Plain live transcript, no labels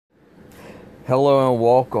Hello and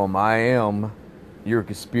welcome. I am your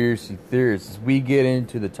conspiracy theorist. As we get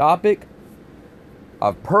into the topic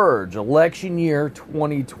of Purge, election year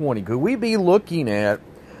 2020. Could we be looking at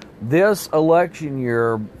this election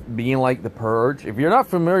year being like The Purge? If you're not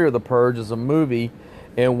familiar, The Purge is a movie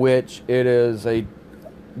in which it is a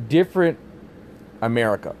different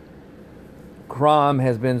America. Crime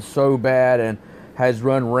has been so bad and has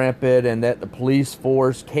run rampant, and that the police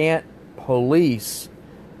force can't police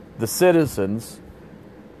the citizens,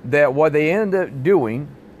 that what they end up doing,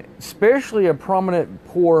 especially in prominent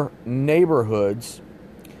poor neighborhoods,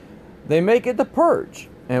 they make it the purge.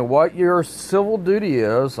 And what your civil duty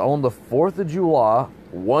is on the 4th of July,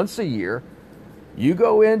 once a year, you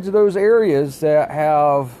go into those areas that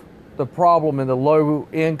have the problem in the low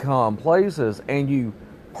income places and you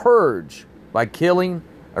purge by killing,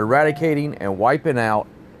 eradicating, and wiping out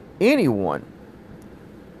anyone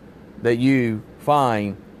that you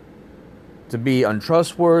find to be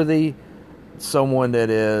untrustworthy, someone that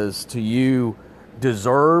is to you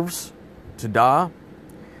deserves to die.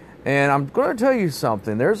 And I'm going to tell you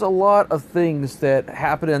something. There's a lot of things that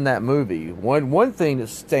happen in that movie. One thing that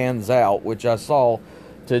stands out, which I saw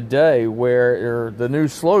today, where the new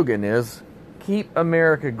slogan is, "Keep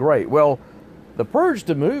America Great." Well, The Purge,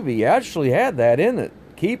 the movie, actually had that in it.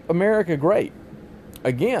 Keep America Great.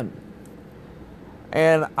 Again.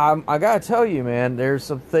 And I gotta tell you, man, there's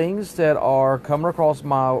some things that are coming across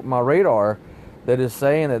my radar that is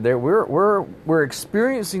saying that we're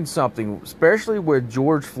experiencing something, especially with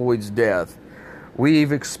George Floyd's death.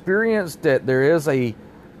 We've experienced that there is a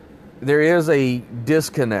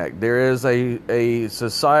disconnect. There is a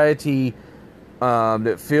society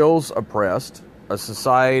that feels oppressed, a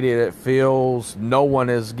society that feels no one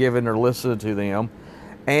is given or listened to them.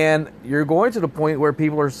 And you're going to the point where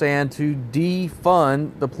people are saying to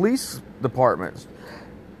defund the police departments.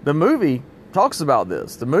 The movie talks about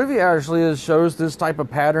this. The movie actually shows this type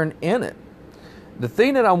of pattern in it. The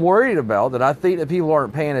thing that I'm worried about, that I think that people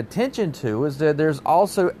aren't paying attention to, is that there's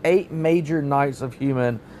also 8 major nights of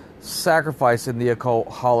human sacrifice in the occult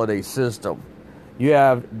holiday system. You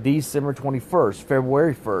have December 21st,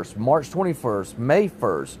 February 1st, March 21st, May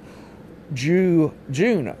 1st, June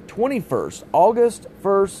 21st, August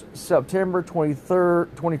 1st, September 23rd,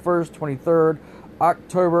 21st, 23rd,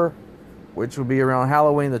 October, which will be around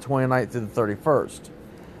Halloween, the 29th to the 31st.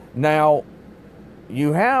 Now,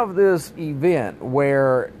 you have this event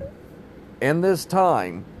where in this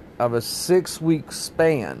time of a 6-week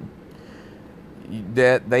span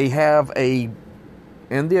that they have in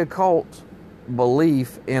the occult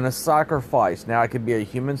belief in a sacrifice. Now, it could be a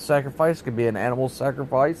human sacrifice, it could be an animal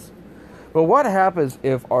sacrifice. But what happens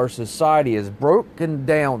if our society is broken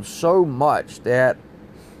down so much that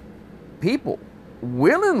people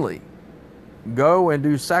willingly go and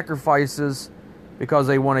do sacrifices because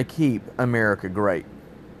they want to keep America great?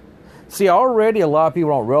 See, already a lot of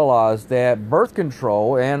people don't realize that birth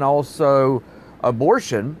control and also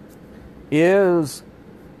abortion is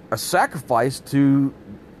a sacrifice to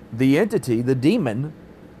the entity, the demon,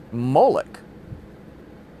 Moloch.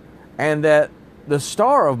 And that the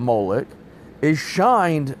star of Moloch is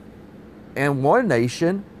shined in one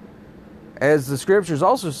nation, as the scriptures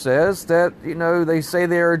also says that, they say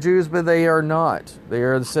they are Jews, but they are not. They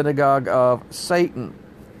are the synagogue of Satan.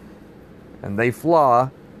 And they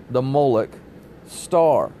fly the Moloch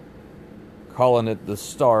star, calling it the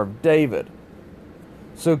Star of David.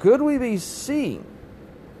 So could we be seeing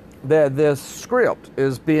that this script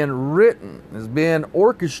is being written, is being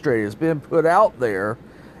orchestrated, is being put out there,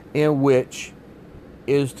 in which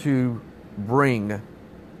is to bring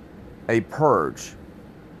a purge?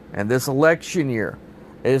 And this election year,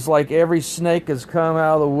 it's like every snake has come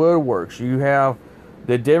out of the woodworks. You have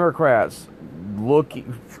the Democrats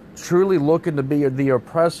truly looking to be the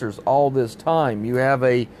oppressors all this time. You have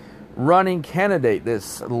a running candidate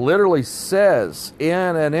that literally says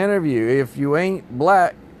in an interview, if you ain't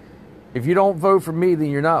black, if you don't vote for me, then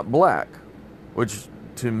you're not black. Which,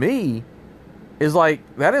 to me, is like,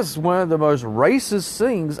 that is one of the most racist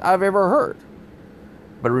things I've ever heard.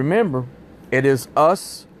 But remember, it is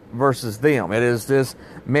us versus them. It is this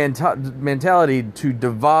mentality to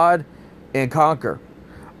divide and conquer.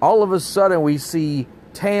 All of a sudden, we see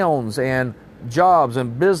towns and jobs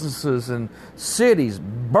and businesses and cities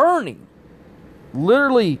burning,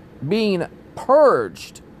 literally being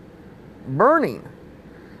purged, burning.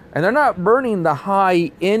 And they're not burning the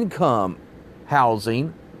high income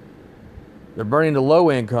housing. They're burning the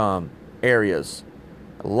low income areas.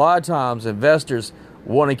 A lot of times investors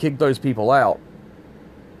want to kick those people out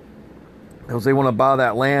because they want to buy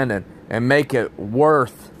that land and make it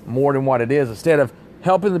worth more than what it is, instead of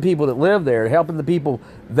helping the people that live there, helping the people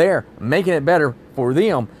there, making it better for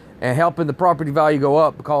them, and helping the property value go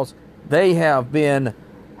up because they have been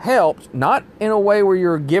helped, not in a way where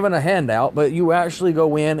you're given a handout, but you actually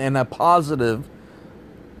go in a positive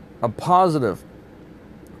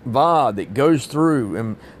vibe that goes through,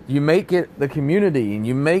 and you make it the community, and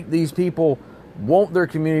you make these people want their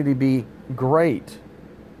community to be great.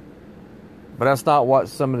 But that's not what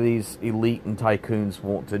some of these elite and tycoons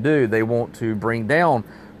want to do. They want to bring down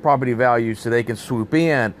property values so they can swoop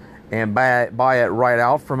in and buy it right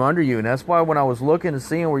out from under you. And that's why when I was looking and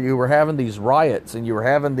seeing where you were having these riots and you were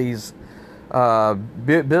having these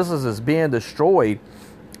businesses being destroyed,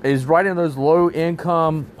 is right in those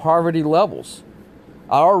low-income poverty levels.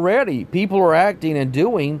 Already, people are acting and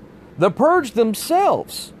doing the purge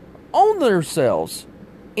themselves, on themselves,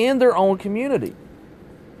 in their own community.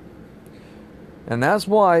 And that's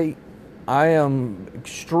why I am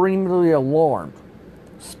extremely alarmed,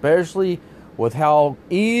 especially with how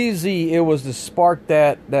easy it was to spark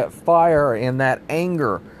that fire and that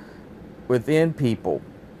anger within people.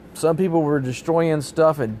 Some people were destroying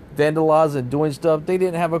stuff and vandalizing, doing stuff. They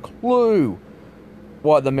didn't have a clue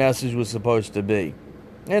what the message was supposed to be.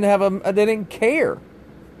 They didn't care.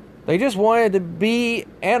 They just wanted to be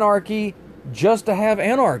anarchy just to have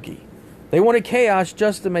anarchy. They wanted chaos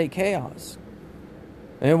just to make chaos.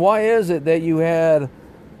 And why is it that you had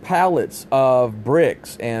pallets of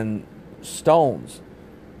bricks and stones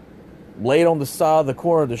laid on the side of the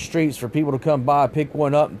corner of the streets for people to come by, pick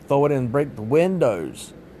one up, and throw it in and break the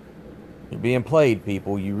windows? You're being played,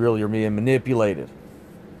 people. You really are being manipulated.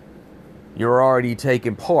 You're already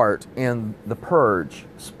taking part in the purge,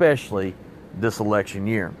 especially this election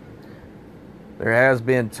year. There has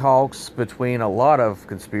been talks between a lot of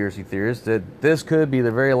conspiracy theorists that this could be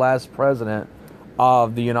the very last president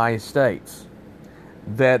of the United States.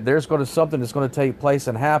 That there's something that's going to take place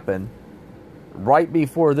and happen right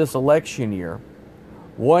before this election year,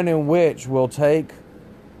 one in which will take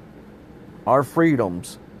our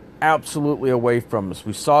freedoms absolutely away from us.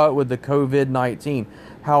 We saw it with the COVID-19,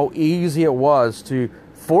 how easy it was to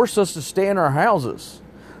force us to stay in our houses,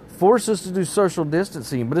 force us to do social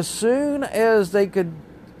distancing. But as soon as they could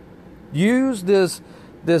use this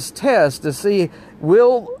test to see,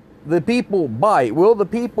 will the people bite? Will the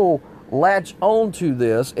people latch onto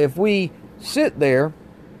this if we sit there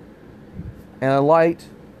and light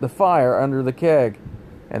the fire under the keg?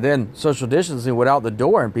 And then social distancing went out the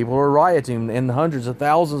door and people were rioting in hundreds of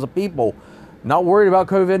thousands of people, not worried about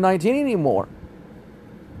COVID-19 anymore.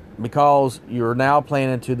 Because you're now playing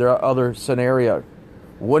into the other scenario,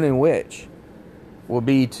 one in which will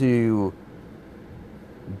be to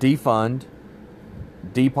defund,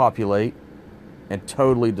 depopulate, and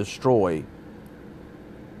totally destroy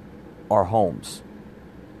our homes,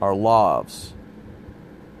 our lives.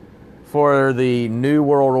 For the New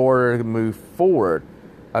World Order to move forward,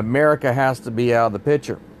 America has to be out of the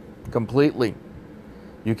picture completely.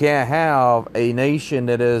 You can't have a nation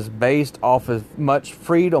that is based off as much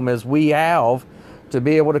freedom as we have to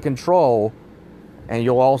be able to control. And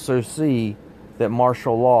you'll also see that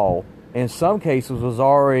martial law, in some cases, was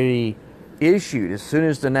already issued. As soon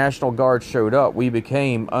as the National Guard showed up, we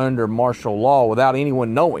became under martial law without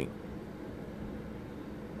anyone knowing.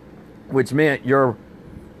 Which meant your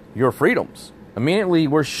freedoms immediately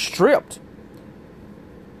were stripped.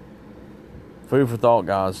 Food for thought,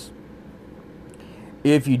 guys.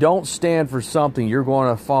 If you don't stand for something, you're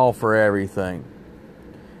going to fall for everything.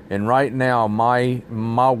 And right now, my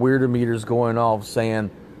weirder meter's going off saying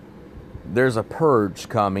there's a purge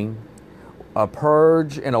coming. A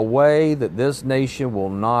purge in a way that this nation will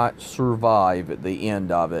not survive at the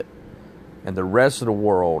end of it. And the rest of the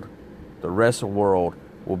world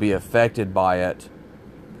will be affected by it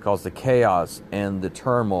because the chaos and the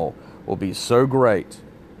turmoil will be so great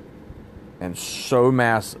and so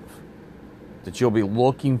massive that you'll be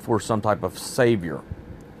looking for some type of savior.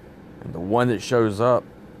 And the one that shows up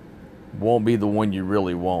won't be the one you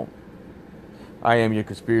really want. I am your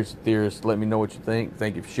conspiracy theorist. Let me know what you think.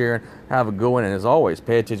 Thank you for sharing. Have a good one. And as always,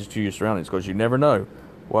 pay attention to your surroundings because you never know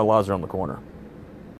what lies around the corner.